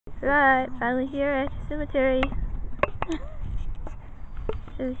Right, finally here at the cemetery.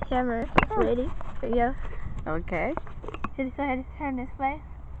 Here's the camera. It's waiting. There you go. Okay. Just go ahead and turn this way.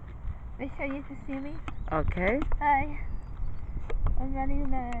 Make sure you can see me. Okay. Hi. I'm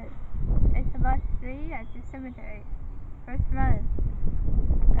running it's about 3 at the cemetery. First run.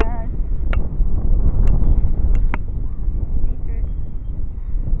 Speakers.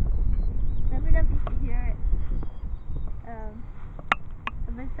 Let me know if you can hear it.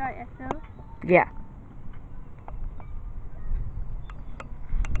 I'm going to start echo. Yeah.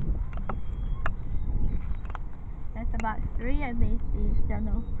 That's about 3 I made these, don't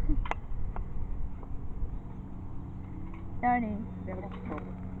know. Starting.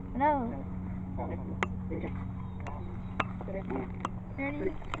 Hello.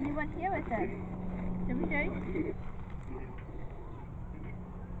 Anyone here with us? Cemetery?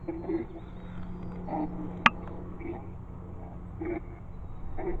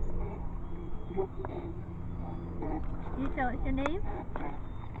 Can you tell us your name?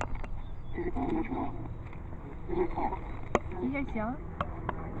 You hear John?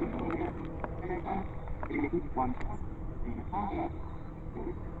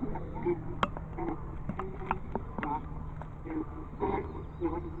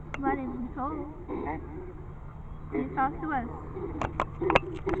 My name is Nicole. Can you talk to us?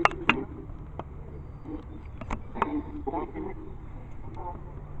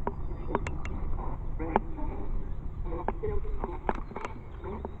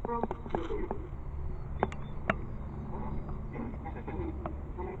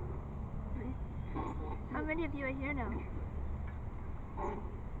 How many of you are here now?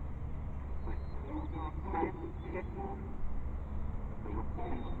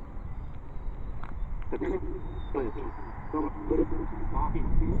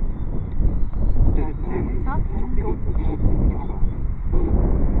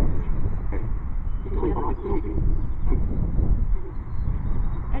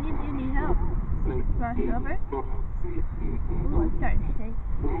 Any of you need help? Cross over? Ooh, I'm starting to shake.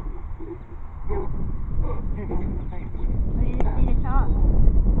 We just need to talk.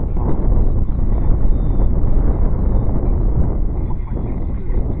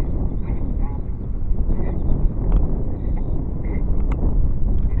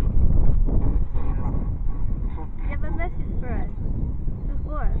 You have a message for us.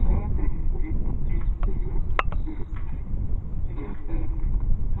 Before.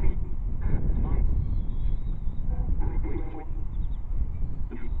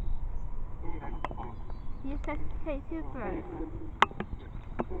 You press K2 for us.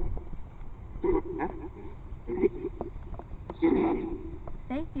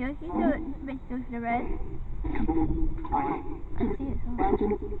 Thank you. Can you do it? Make those the red. I see it.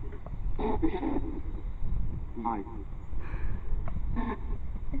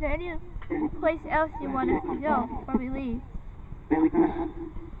 Is there any place else you want us to go before we leave? Did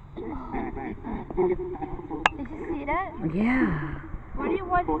you see that? Yeah. Where do you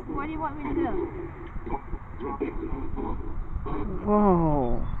want me to go?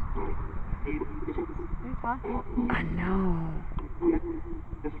 Whoa. You're talking. I know.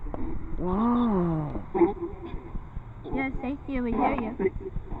 Whoa. Yes, thank you. We hear you.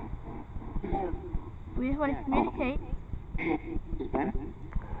 We just want to communicate.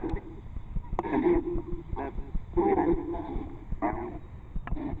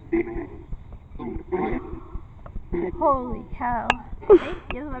 Holy cow.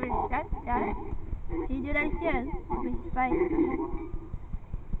 Thank you, whoever got that. Can you do that again? Please fight.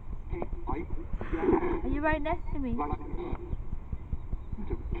 Are you right next to me?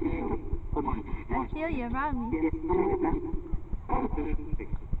 I feel you around me.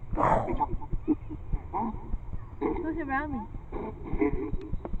 Who's around me?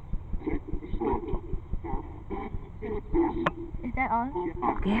 Is that on?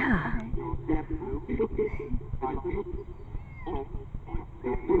 Yeah. Okay.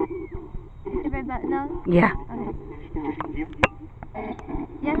 Is the red button on? Yeah. Okay.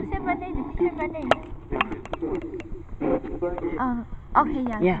 Yeah, who said my name? Who said my name? Okay,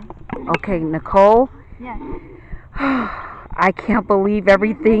 yeah. Yeah. Okay, Nicole. Yeah. I can't believe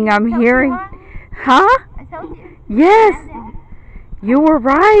everything I'm hearing. Huh? I told you. Yes. You were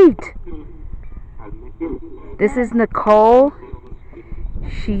right. This is Nicole.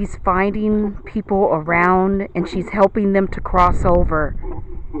 She's finding people around and she's helping them to cross over.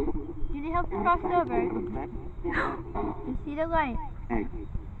 You need help to cross over. You see the light.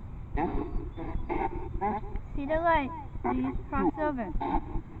 See the light. You need to cross over.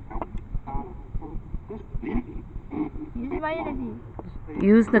 Use my energy.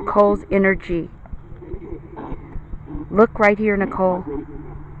 Use Nicole's energy. Look right here, Nicole.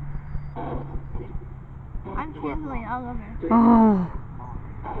 I'm tingling all over. Oh.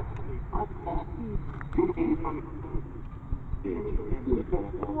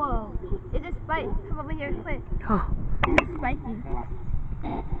 Whoa. It's a spike. Come over here quick. Oh. It's spiky.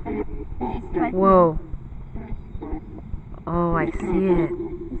 It's spiky. Whoa. Oh, I see it.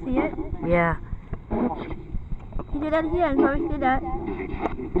 You see it? Yeah. You do that again. Why would you do that?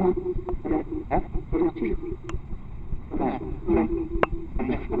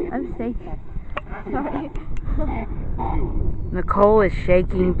 I'm shaking. Sorry. Nicole is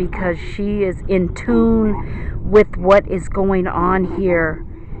shaking because she is in tune with what is going on here.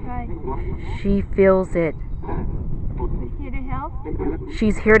 Right. She feels it. We're here to help.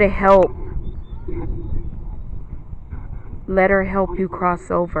 She's here to help. Let her help you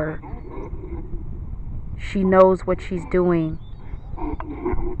cross over. She knows what she's doing.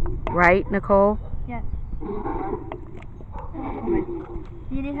 Right, Nicole? Yes.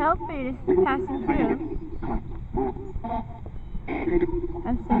 You need help or you're just passing through?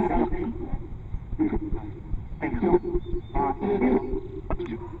 I'm so sleepy.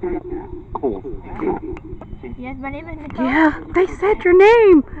 Yes, my name is Nicole. Yeah, they said your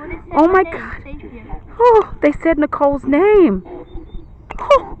name. What did it say Oh my name? God. Thank you. Oh, they said Nicole's name.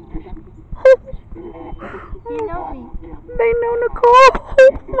 Oh. You know me. They know Nicole.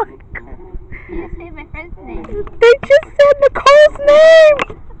 Oh my God. You just say my friend's name. They just said Nicole's name.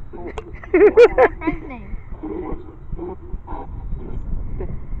 What's my friend's name?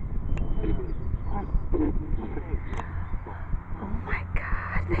 Oh my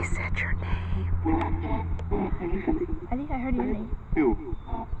God, they said your name. I think I heard your name.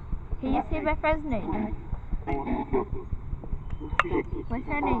 Can you say my friend's name? What's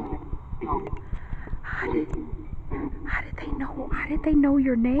her name? How did they know? How did they know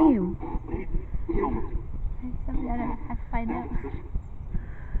your name? That's something I don't have to find out.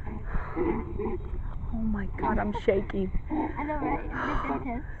 Oh my God, I'm shaking. I know, right? It's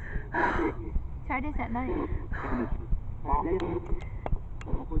intense. Try this at night.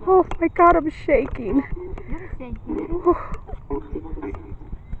 Oh my God, I'm shaking. You're shaking.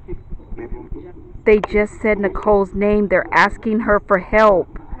 They just said Nicole's name. They're asking her for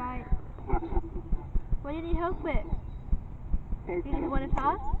help. Right. What do you need help with? You want to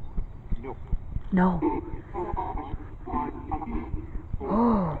talk? No.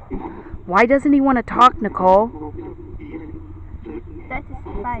 Oh. Why doesn't he want to talk, Nicole? That's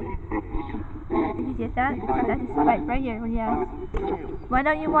a spike. Did you get that? That's a spike right here. Yes. Why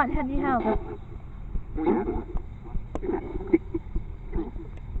don't you want any help?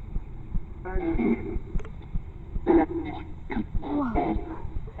 Whoa.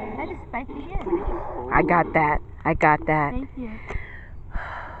 That is spike again. I got that. I got that. Thank you.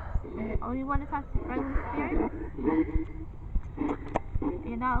 Oh, you want to talk to friendly spirits?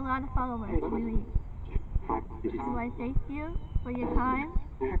 You're not allowed to follow us when we leave. So I thank you for your time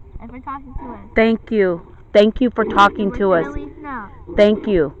and for talking to us. Thank you. Thank you for talking to us. We're going to leave now. Thank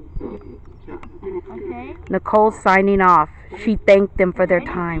you. Okay? Nicole's signing off. She thanked them for their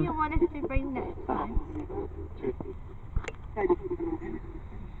Anything time. you want us to bring next time?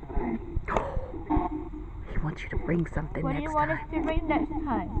 He wants you to bring something What do next you want us time. to bring next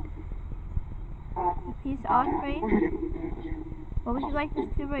time? A peace offering? What would you like us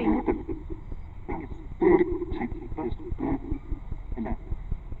to bring?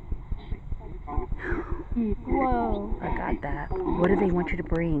 Whoa. I got that. What do they want you to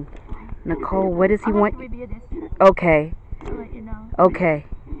bring? Nicole, what does he I'll want? have to review this. Okay. I'll let you know. Okay.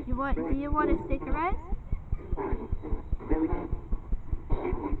 Do you want a cigarette?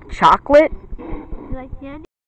 Chocolate? You like candy?